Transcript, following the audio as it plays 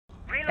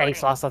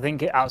Ace last, I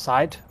think,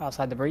 outside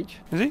the breach.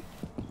 Is he?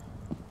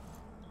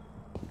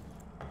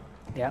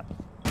 Yeah.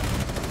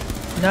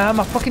 No,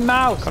 my fucking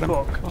mouse. Got him.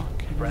 Fuck.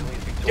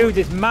 Dude,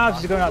 this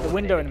mouse is going out the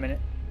window in a minute.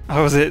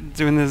 Oh, was it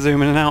doing the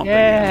zoom in and out?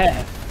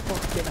 Yeah.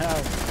 Fucking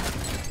hell.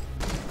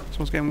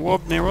 Someone's getting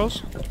wobbed near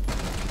us.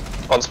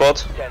 On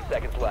spot. 10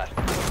 seconds left.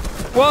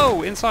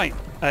 Whoa! In sight.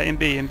 In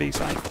B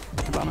sight.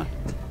 Cabana.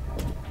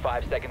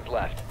 5 seconds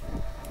left.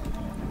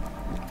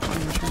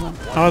 Oh,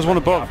 I was one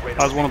above.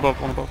 One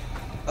above.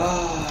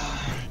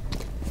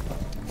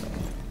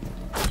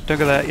 Don't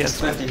go there. Yes.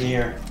 Plenty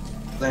near.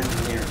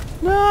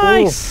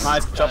 Nice! Ooh,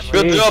 nice job.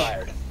 Good job.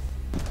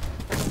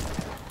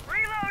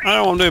 I don't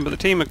know what I'm doing, but the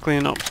team are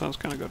cleaning up, so that's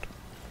kind of good.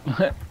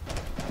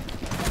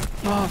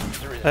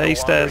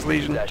 East stairs,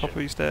 Legion, top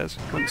of East stairs.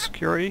 Went to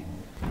security.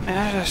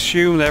 I just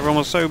assumed that everyone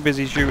was so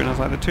busy shooting. I was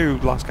like, the two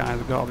last guys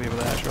have got to be over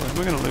there, surely.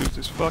 We're going to lose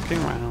this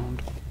fucking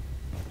round.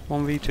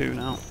 1v2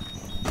 now.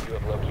 You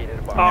have located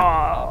a bomb.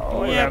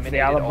 Oh, yeah, for the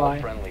alibi.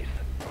 Friendlies.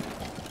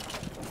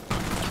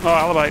 Oh,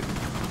 alibi.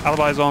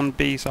 Alibi's on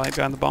B side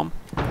behind the bomb.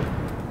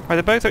 Right,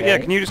 they're both. Yeah,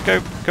 can you just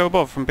go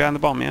above from behind the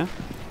bomb? Yeah,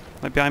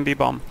 like behind B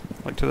bomb,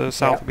 like to the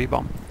south of B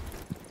bomb.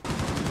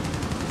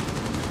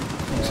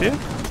 You see it?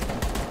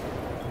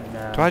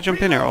 No. Do I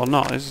jump in here or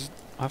not?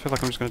 I feel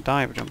like I'm just gonna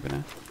die if I jump in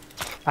here.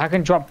 I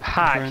can drop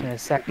hatch in a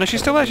second. No,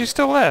 she's still there. She's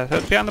still there.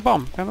 Behind the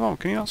bomb. Behind the bomb.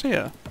 Can you not see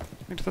her?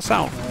 Like to the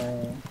south.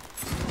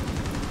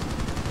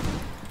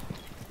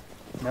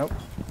 Nope.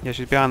 Yeah,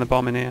 she's behind the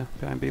bomb in here.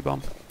 Behind B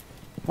bomb.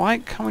 Why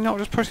can't we not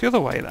just push the other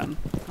way then?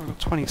 I've got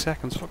 20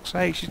 seconds. Fuck's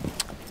sake. She's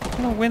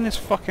gonna win this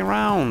fucking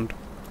round.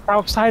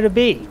 Outside of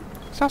B.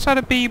 It's outside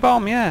of B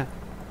bomb. Yeah.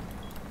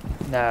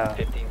 No.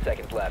 15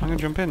 seconds left. I'm gonna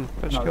jump in,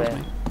 but she Not kills there.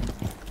 me.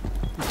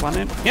 I'm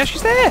planning. Yeah,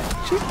 she's there!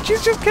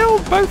 She's just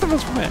killed both of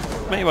us from it.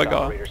 Maybe I got her.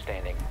 Operator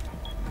standing.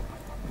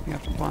 You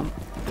have to plant.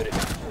 The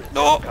diffuser is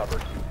No!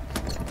 covered.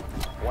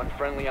 One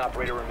friendly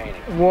operator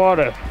remaining.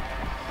 Water.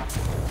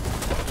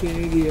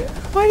 Fucking idiot.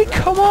 Why did he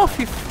come off?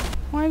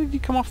 Why did he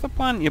come off the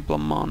plant, you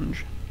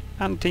blancmange?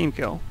 And team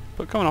kill.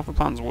 But coming off the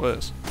plant's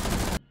worse.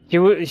 She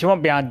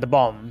wasn't behind the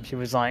bomb. She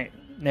was like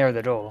near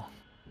the door.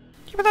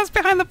 Yeah, but that's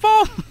behind the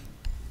bomb!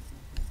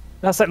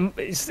 That's like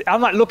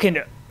I'm like looking,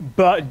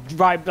 but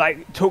right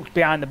like tucked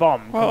behind the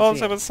bomb. Well,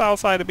 also the south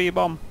side of B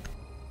bomb.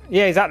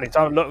 Yeah, exactly.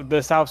 So look,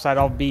 the south side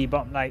of B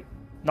bomb, like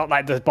not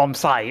like the bomb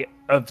site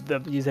of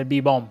the. You said B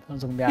bomb.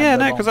 Yeah,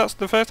 no, because that's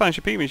the first time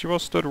she peeked me. She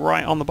was stood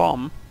right on the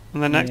bomb,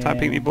 and the next time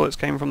peeked me, bullets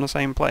came from the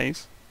same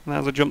place. And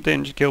as I jumped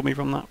in, she killed me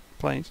from that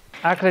place.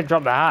 I could have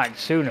dropped the hatch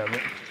sooner, but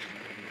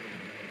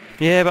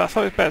Yeah, but I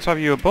thought it was better to have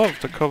you above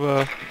to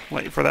cover,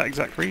 like, for that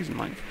exact reason,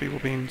 like, for people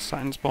being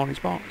sat in spawny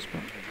spots,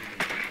 but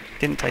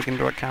didn't take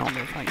into account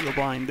the fact you were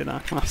blind, did I?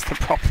 That's the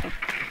problem.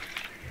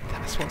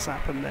 That's what's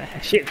happened there.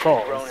 shit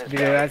calls.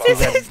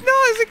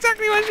 It's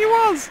exactly where she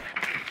was!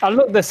 I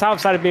looked the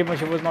south side of B, but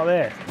she was not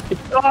there.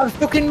 Oh,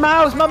 fucking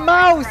mouse! My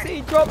mouse!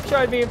 He drop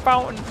shot me in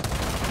fountain.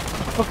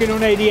 Fucking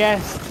on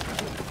ADS.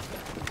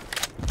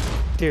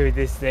 Dude,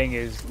 this thing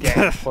is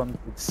getting funded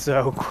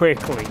so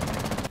quickly.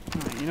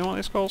 Right, you know what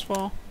this goal's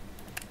for?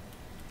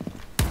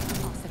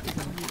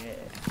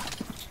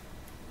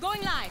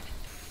 Going live.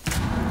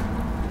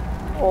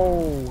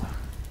 Oh.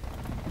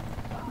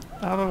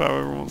 I love how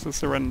everyone wants to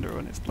surrender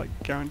and it's like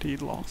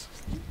guaranteed loss.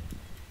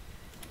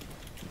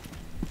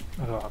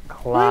 Oh,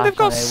 I mean, they've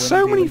got clash,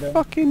 so many window.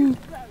 fucking...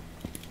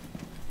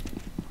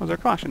 Was there a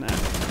clash in there?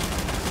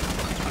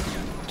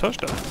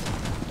 Touched her.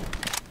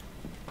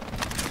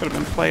 Could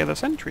have been play of the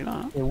century,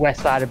 that. The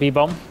west side of B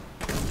bomb.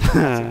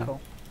 Cool.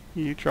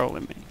 You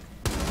trolling me.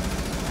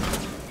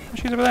 Oh,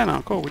 she's over there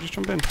now. Cool, we'll just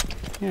jump in.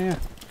 Yeah.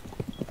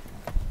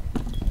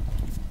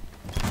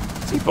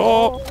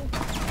 C4! I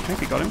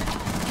think we got him.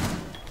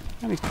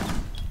 And he's...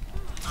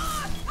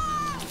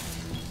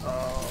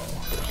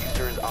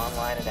 Diffuser is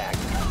online and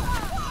active.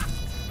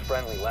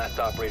 Friendly, last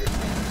operator.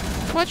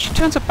 What? She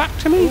turns her back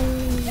to me?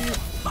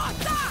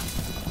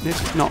 This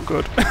is not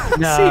good.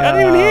 No. See, I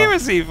didn't even hear a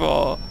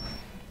C4!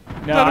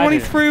 No, That the one he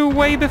didn't. threw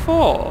way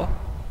before?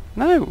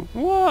 No,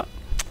 what?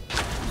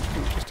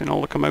 Just in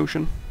all the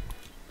commotion.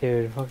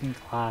 Dude, fucking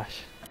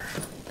clash.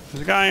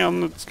 There's a guy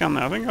on the scan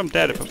there. I think I'm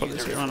dead if I put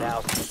this here on.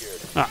 Now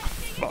secured. Ah,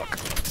 fuck.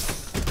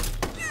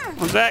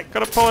 One sec,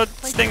 gotta pull a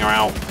stinger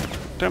out.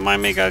 Don't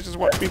mind me, guys, just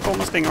watch me pull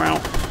my stinger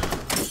out.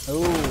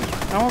 Oh.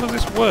 How does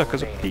this work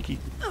as a peaky?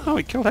 Oh,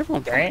 he killed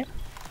everyone. Damn.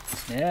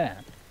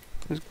 Yeah.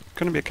 There's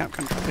gonna be a cap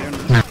country here.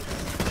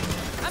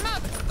 I'm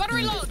out. Gotta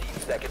reload.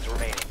 15 seconds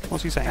remaining.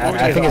 What's he saying? What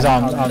was I he think it's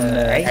saying? on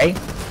A.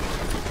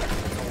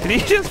 Did he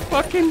just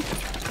fucking...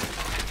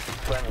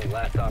 Friendly,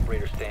 last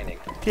operator standing.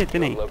 Did,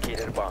 didn't he?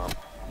 Located a bomb.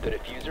 The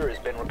diffuser has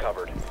been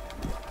recovered.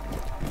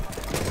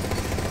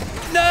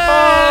 No!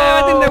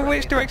 I didn't know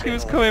which direction he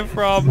was coming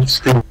from.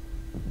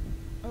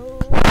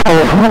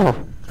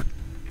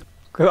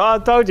 I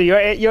told you,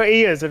 your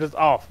ears are just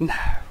off. No.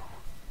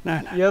 No.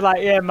 You're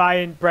like, yeah, my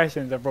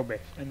impressions are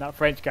rubbish. And that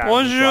French guy.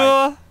 was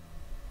Bonjour! like,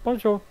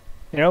 bonjour.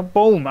 You know,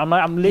 boom. I'm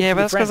literally Yeah,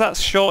 but that's because French. that's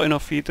short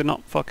enough for you to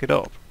not fuck it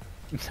up.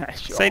 Sure.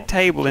 Say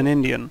table in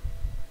Indian.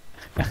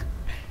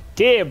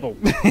 table.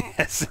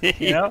 See?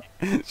 You know?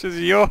 It's just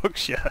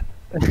Yorkshire.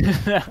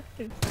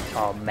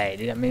 Oh,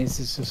 mate, I mean, this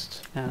is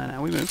just...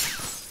 No, we move.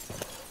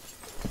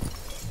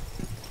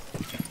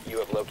 You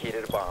have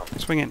located a bomb.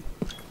 Swing in.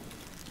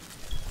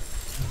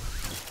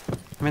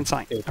 I'm in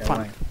sight. I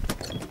plan.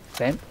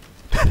 Same.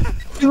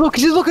 Look,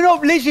 she's looking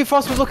up. Literally,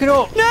 Frost was looking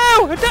up.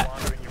 No!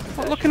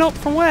 What, looking up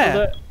from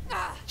where?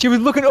 She was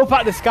looking up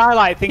at the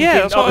skylight, thinking.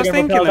 Yeah, that's what I was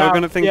thinking. They were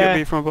going to think yeah.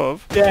 it'd be from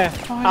above. Yeah,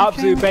 Oh,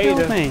 absolute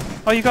beta. me.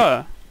 Oh, you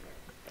got her?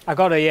 I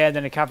got her, yeah, and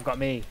then the Cav got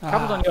me.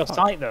 Cav was on your fuck.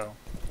 site, though.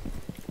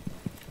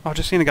 Oh, I've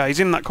just seen a guy. He's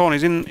in that corner.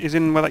 He's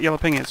in where that yellow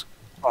ping is.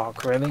 Oh,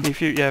 really?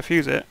 Yeah,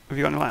 fuse it. Have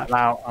you got any left?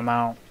 I'm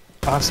out.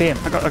 Oh, I see him.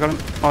 I got him.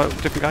 Oh,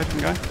 different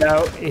guy.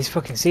 No, he's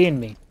fucking seeing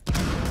me.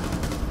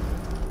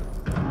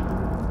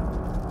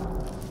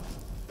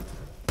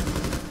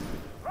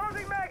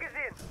 Loading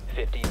magazine.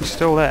 15 He's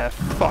still there.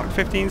 Fuck,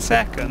 15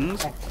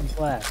 seconds. Seconds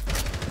left.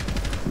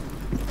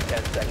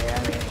 10 seconds. Yeah,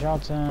 I mean,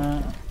 shot.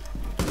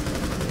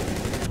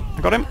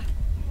 I got him.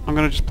 I'm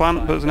going to just plant,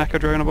 but there's an echo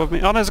drone above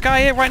me. Oh, there's a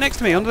guy here right next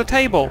to me, under the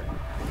table.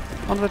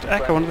 Under the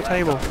echo, under the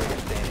table.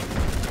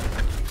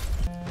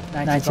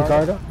 90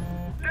 corridor.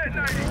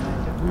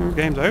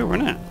 Game's over,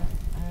 isn't it?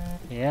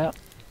 Yeah.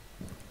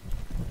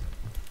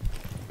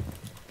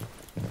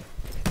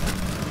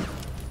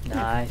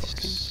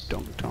 Nice.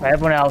 Dunk.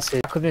 Everyone else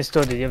is. Couldn't have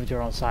studied the other two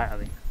are on site, I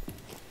think.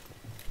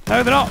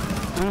 No, they're not.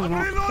 No, they're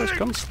not. This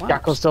gun slaps.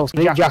 Jackal still.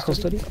 Jackal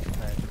study.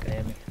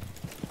 Hear me.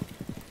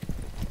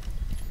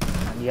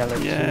 And yellow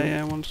too.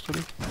 Yeah, one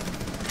study.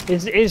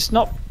 It's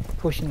not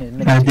pushing his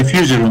mid.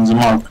 Diffuser on the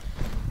mark.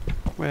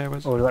 Where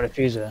was? Oh, we got a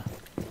diffuser.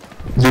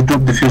 They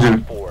took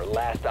diffuser. 4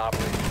 last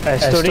operator.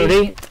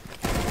 Study.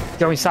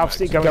 Going south.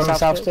 Going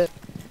south.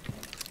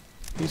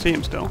 You see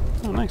him still?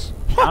 Oh, nice.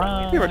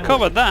 Ah. You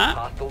recovered that.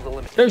 Hostiles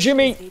eliminated. Don't shoot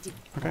me.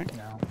 Okay.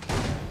 No.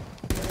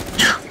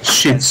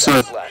 Shit,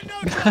 so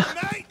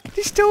Left.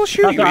 He's still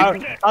shooting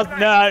me.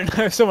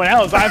 No, someone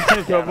else. I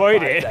managed to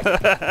avoid it.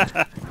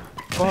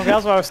 Well,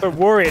 that's why I was so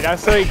worried. I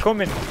saw it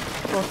coming.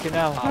 Fucking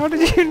hell. How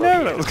did you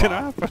know that was going to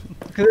happen?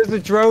 Because there's a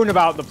drone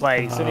about the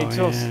place, and it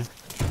Oh, just.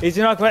 It's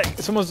not like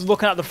someone's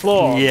looking at the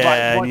floor. Yeah, like,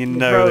 and you watching the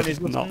know drone that is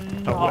it's not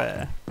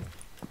aware.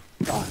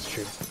 Oh, that's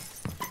true.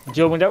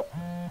 Dual window.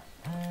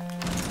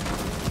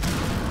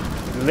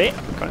 Lit.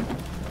 Got him.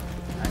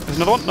 There's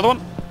another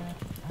one.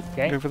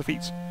 Okay. Go for the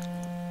feet.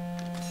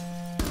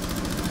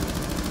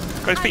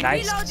 Got his feet.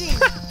 Nice.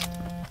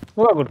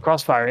 Well, a good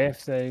crossfire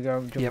if they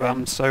go. Jump Yeah, but in.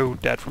 I'm so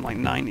dead from like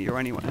 90 or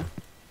anywhere.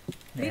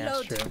 Yeah,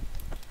 that's true.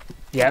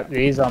 Yep,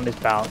 he's on this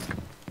bounce.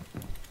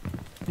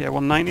 Yeah,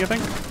 190 I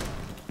think.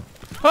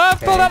 Oh, I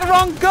pulled out the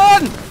wrong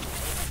gun!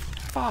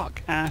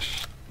 Fuck,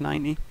 Ash,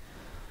 90.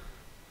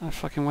 I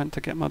fucking went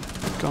to get my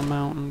gun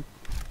mount and...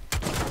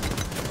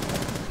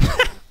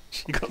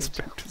 She got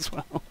spooked as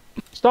well.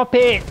 Stop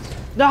it!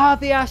 No,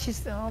 the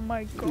ashes. Oh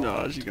my god.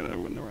 No, she's gonna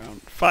win the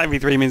round.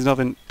 5v3 means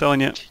nothing,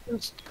 telling you.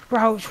 Just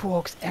crouch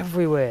walks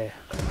everywhere.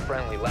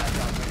 Friendly last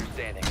operator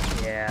standing.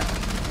 Yeah.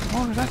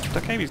 Oh, that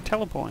Dakabi's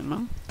teleporting,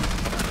 man.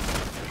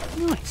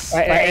 Nice.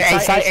 Hey,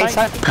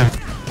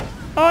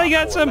 Oh, he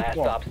gets him! Last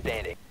stop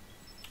standing.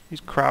 He's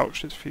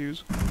crouched, his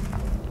fuse.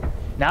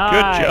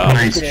 Nice. Good job.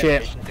 Nice. Good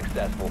shit. Mission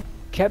successful.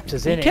 Kept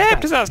us in it.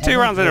 Kept us, that's 2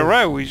 rounds in a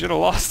row, we should have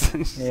lost.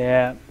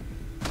 Yeah.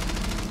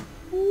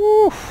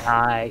 Woo.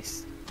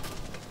 Nice.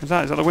 Is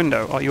that the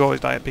window? Oh, you always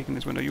die at peeking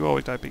this window. You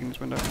always die at peeking this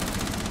window.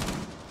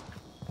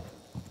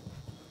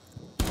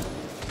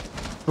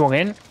 Swung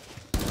in.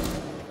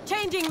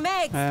 Changing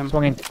meg.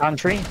 Swung into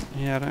pantry.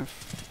 Yeah, I don't...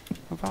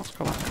 What else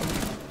got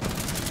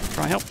that?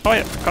 Try and help. Oh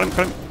yeah, got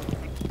him.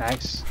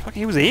 Nice. Fuck,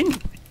 he was in.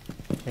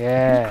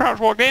 Yeah. Crouch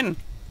walked in.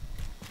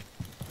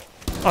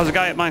 Oh, there's a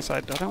guy at my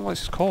side. I don't know what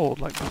this is called.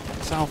 Like,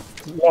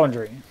 south.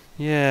 Laundry.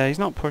 Yeah, he's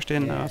not pushed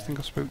in now. Yeah. I think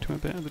I spooked him a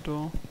bit at the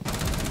door.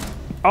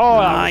 Oh,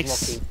 Nice. that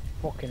was lucky.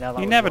 Fucking hell.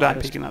 You never die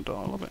peeking that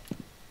door. I love it.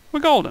 We're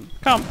golden.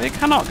 It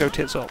cannot go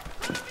tits up.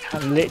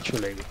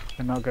 Literally.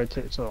 And not go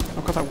tits up.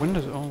 I've got that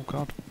window. Oh,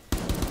 God.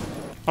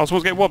 Oh,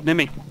 someone's getting wobbed near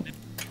me.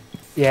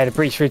 Yeah, the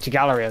breach through to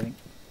gallery, I think.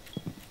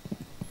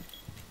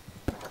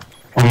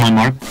 On my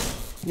mark.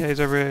 Yeah, he's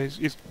over here.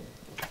 He's...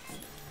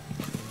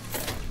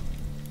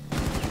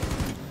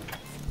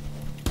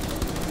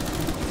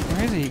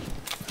 Where is he?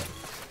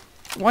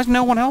 Why is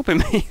no one helping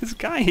me? There's a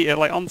guy here,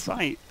 like, on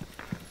site.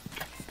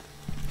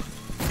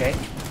 Okay.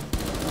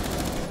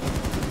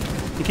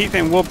 He keeps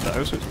getting wobbed,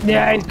 though, so it's...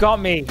 Yeah, he's got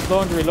me.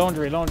 Laundry.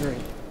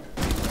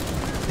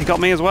 He got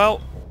me as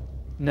well.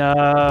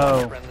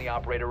 No. Friendly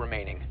operator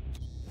remaining.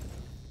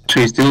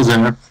 She's still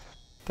there.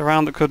 The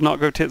round that could not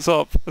go tits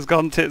up has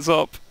gone tits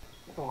up.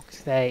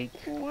 Fuck's sake.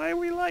 Why are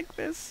we like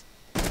this?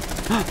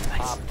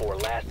 Op 4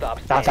 last stop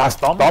standing. That's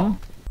bomb.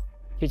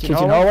 Kitchen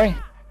hallway.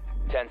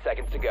 10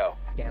 seconds to go.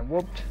 Getting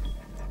whooped.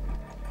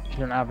 She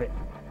don't have it.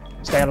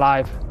 Stay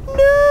alive.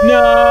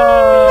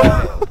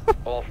 No!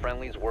 All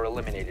friendlies were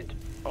eliminated.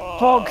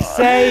 Fuck's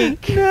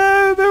sake.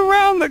 No, the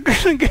round that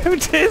couldn't go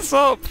tits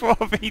up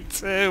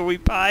 4v2. We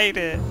paid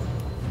it.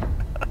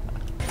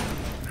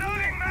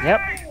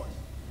 Yep.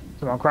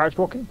 Someone crouch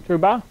walking through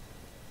bar.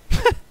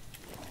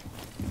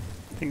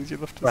 Things you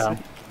love to Well,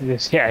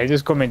 see. he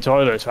just come in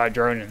toilet, try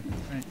droning.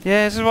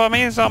 Yeah, this is what I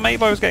mean. Our mate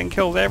boy was getting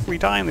killed every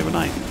time the other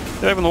night.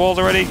 They opened the walls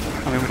already.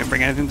 I mean, we didn't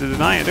bring anything to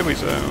deny it, did we?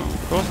 So,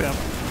 of course we have.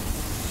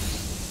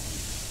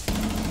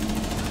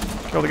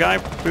 Kill the guy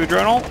through the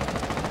drone ult.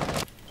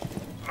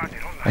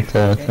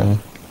 Okay.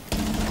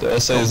 The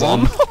SA is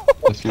on.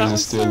 The fuse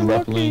is still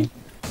grappling.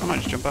 I might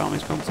just jump out on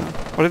these guns now.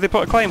 What did they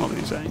put a claim on, did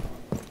you say?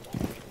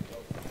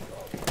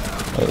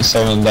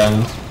 7 down.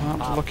 Well, that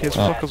was lucky as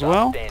fuck as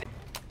well.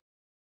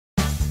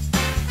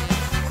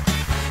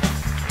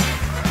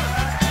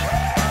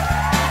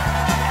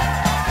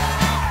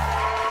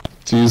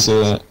 Fuse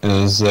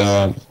is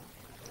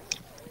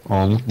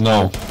on.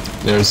 No,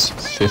 there's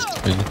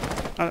 15.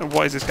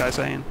 What is this guy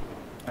saying?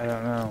 I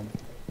don't know.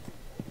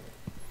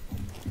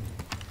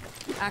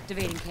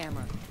 Activating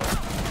camera.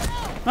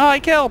 Oh, he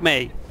killed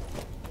me!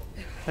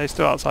 He's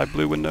still outside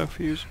blue window,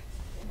 Fuse.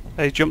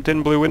 He jumped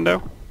in blue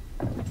window.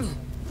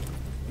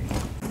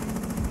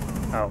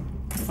 Oh.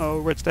 Oh,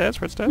 red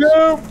stairs, red stairs.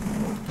 No!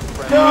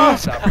 No!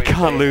 We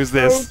can't lose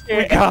this.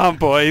 We can't,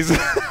 boys.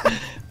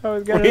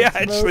 We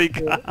actually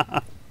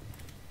can't.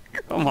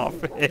 Come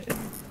off it.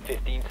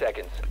 15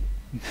 seconds.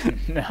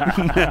 No.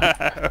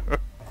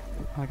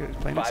 Okay, he's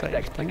playing it 5 safe.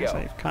 seconds Playing to it go.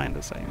 safe.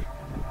 Kinda safe.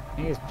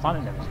 He is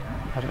planning everything.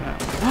 I don't know.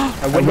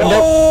 A window.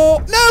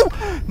 Oh! No!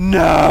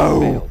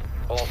 No!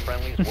 All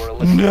friendlies were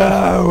eliminated.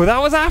 No! That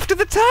was after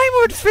the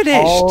timer had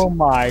finished! Oh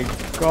my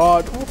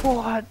god.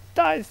 What?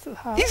 That is the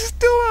house. He's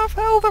still half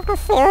health after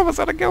 4 of us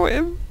had to go at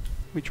him.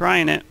 We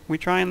trying it. We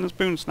trying the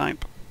spoon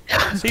snipe.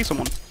 See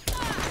someone.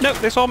 No,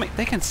 they saw me.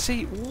 They can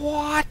see.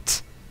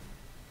 What?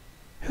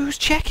 Who's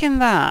checking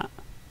that?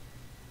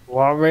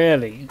 What,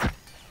 really?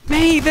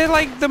 Me, they're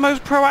like the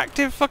most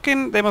proactive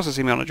fucking... They must have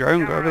seen me on a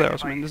drone go over there or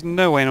something. There's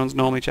no way anyone's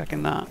normally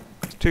checking that.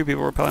 There's 2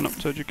 people rappelling up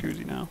to a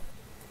jacuzzi now.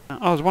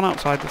 Oh, there's one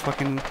outside the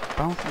fucking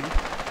balcony.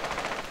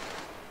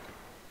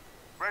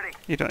 Ready.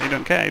 You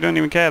don't care. You don't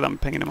even care that I'm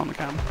pinging him on the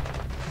cam.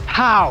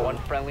 How? One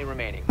friendly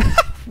remaining.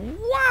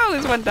 Wow,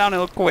 this went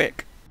downhill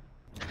quick.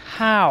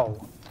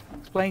 How?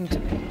 Explain to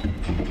me.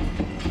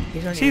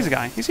 He sees a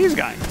guy. He sees a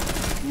guy.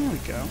 There we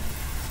go.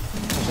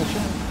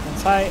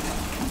 Inside.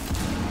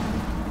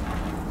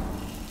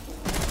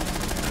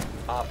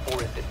 Op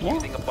 4 is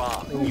defusing a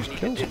bomb. You need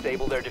to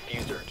disable their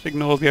diffuser. Just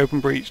ignores the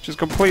open breach. Just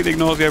completely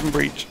ignores the open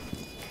breach.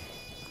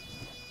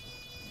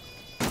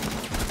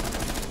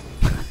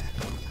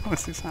 How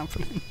is this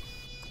happening?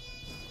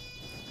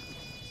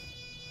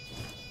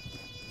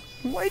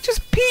 Why it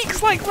just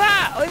peeks like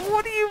that? Like,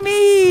 what do you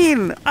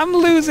mean? I'm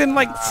losing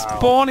like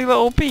spawny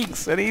little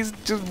peaks, and he's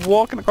just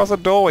walking across a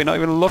doorway, not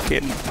even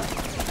looking.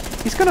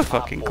 He's gonna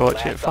fucking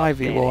clutch it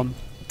 5v1.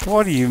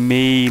 What do you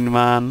mean,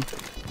 man?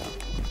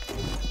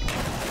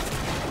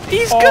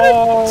 He's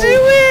gonna do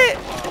it!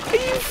 Are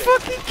you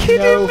fucking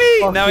kidding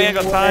me? No, he ain't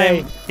got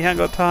time. He ain't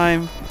got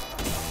time.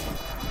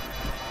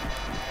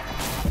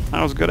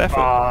 That was a good effort.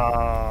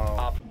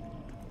 Oh.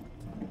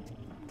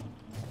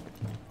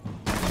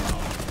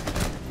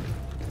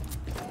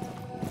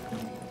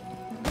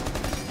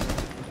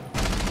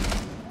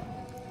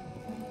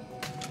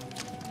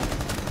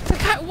 The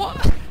guy,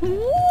 what?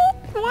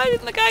 Why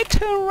didn't the guy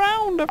turn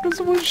around after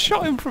someone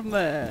shot him from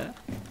there?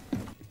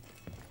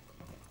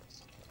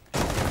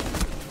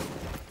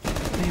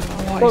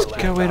 What is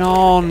going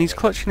on? He's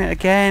clutching it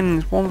again.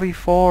 It's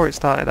 1v4 it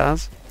started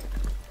as.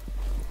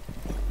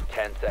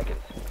 10 seconds.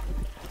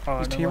 Oh,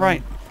 He's to no your way.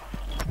 right.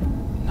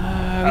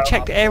 No, he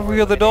checked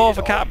every other door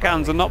for cap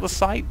cans and not the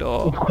side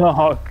door.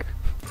 Fuck.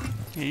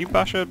 Yeah, you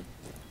basher.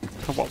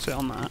 What's it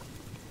on that?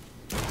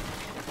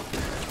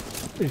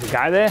 Is the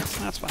guy there?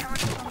 That's fine.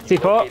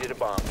 C4. Located a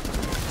bomb.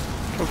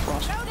 Go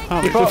Frost.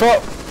 Oh,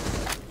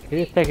 C4. You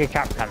just take a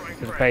cap cannon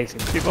to the face.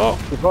 C4.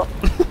 C4.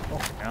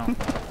 Oh, no.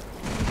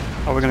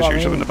 Oh, we're gonna shoot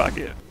each other in the back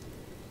here.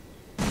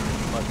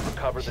 Must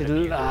recover the She's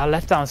diffuser.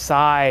 left down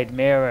side,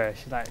 mirror.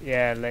 She's like,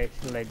 yeah,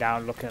 lay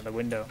down looking at the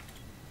window.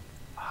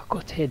 Oh,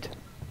 gutted.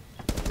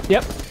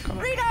 Yep.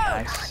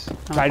 Nice.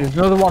 Right, there's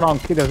another one on,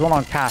 there's one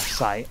on cash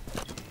site.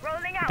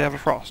 Did they have a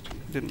Frost?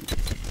 Didn't.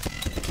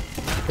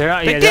 They're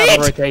not, They yeah, they're on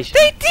did! rotation.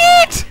 They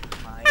did!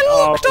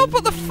 I looked Oh, up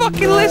at the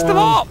fucking list of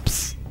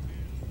ops!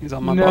 He's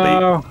on my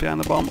body, behind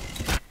the bomb.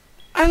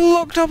 I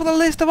looked up at the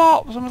list of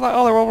ops and was like,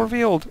 oh, they're all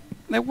revealed.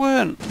 They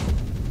weren't.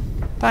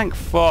 Thank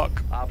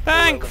fuck. Op 4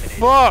 Thank eliminated.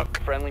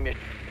 fuck! Friendly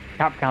mission.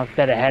 Cap count's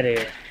dead ahead of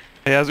you.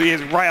 He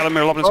is right out of the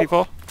mirror, lobbing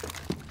C4.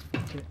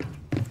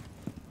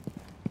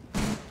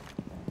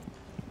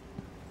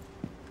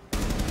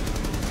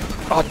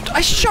 Oh,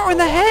 I shot her in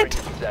the head!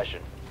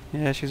 Possession.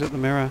 Yeah, she's at the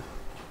mirror.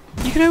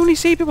 You can only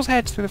see people's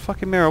heads through the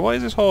fucking mirror. What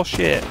is this whole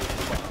shit?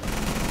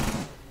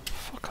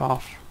 Fuck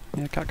off.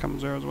 Yeah, cat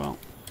comes there as well.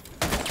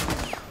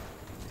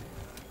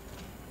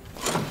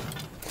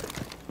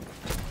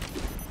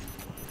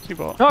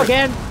 C4. Not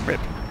again! Rip.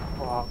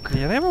 Fuck.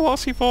 Yeah, they have a lot of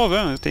C4s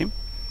on this team.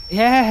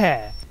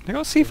 Yeah! They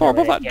got C4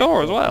 above that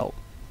door as well.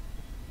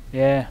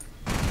 Yeah.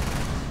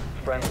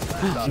 Friendly last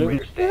operator How standing.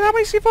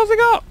 many C4s they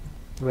got?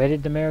 Where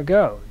did the mirror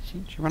go?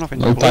 She ran off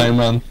into No blue. time,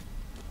 man.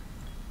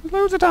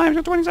 Loads of times,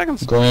 got 20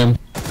 seconds. Go in. 1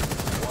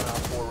 Op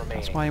 4 remaining.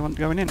 That's why he wasn't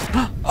going in.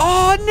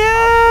 Oh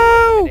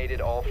no!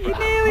 Eliminated all He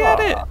friendly. nearly had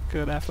it.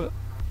 Good effort.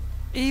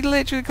 He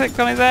literally clicked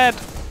on his head.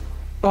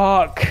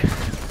 Fuck.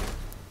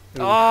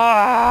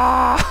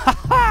 Oh!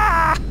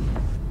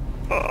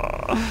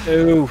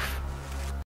 Oof.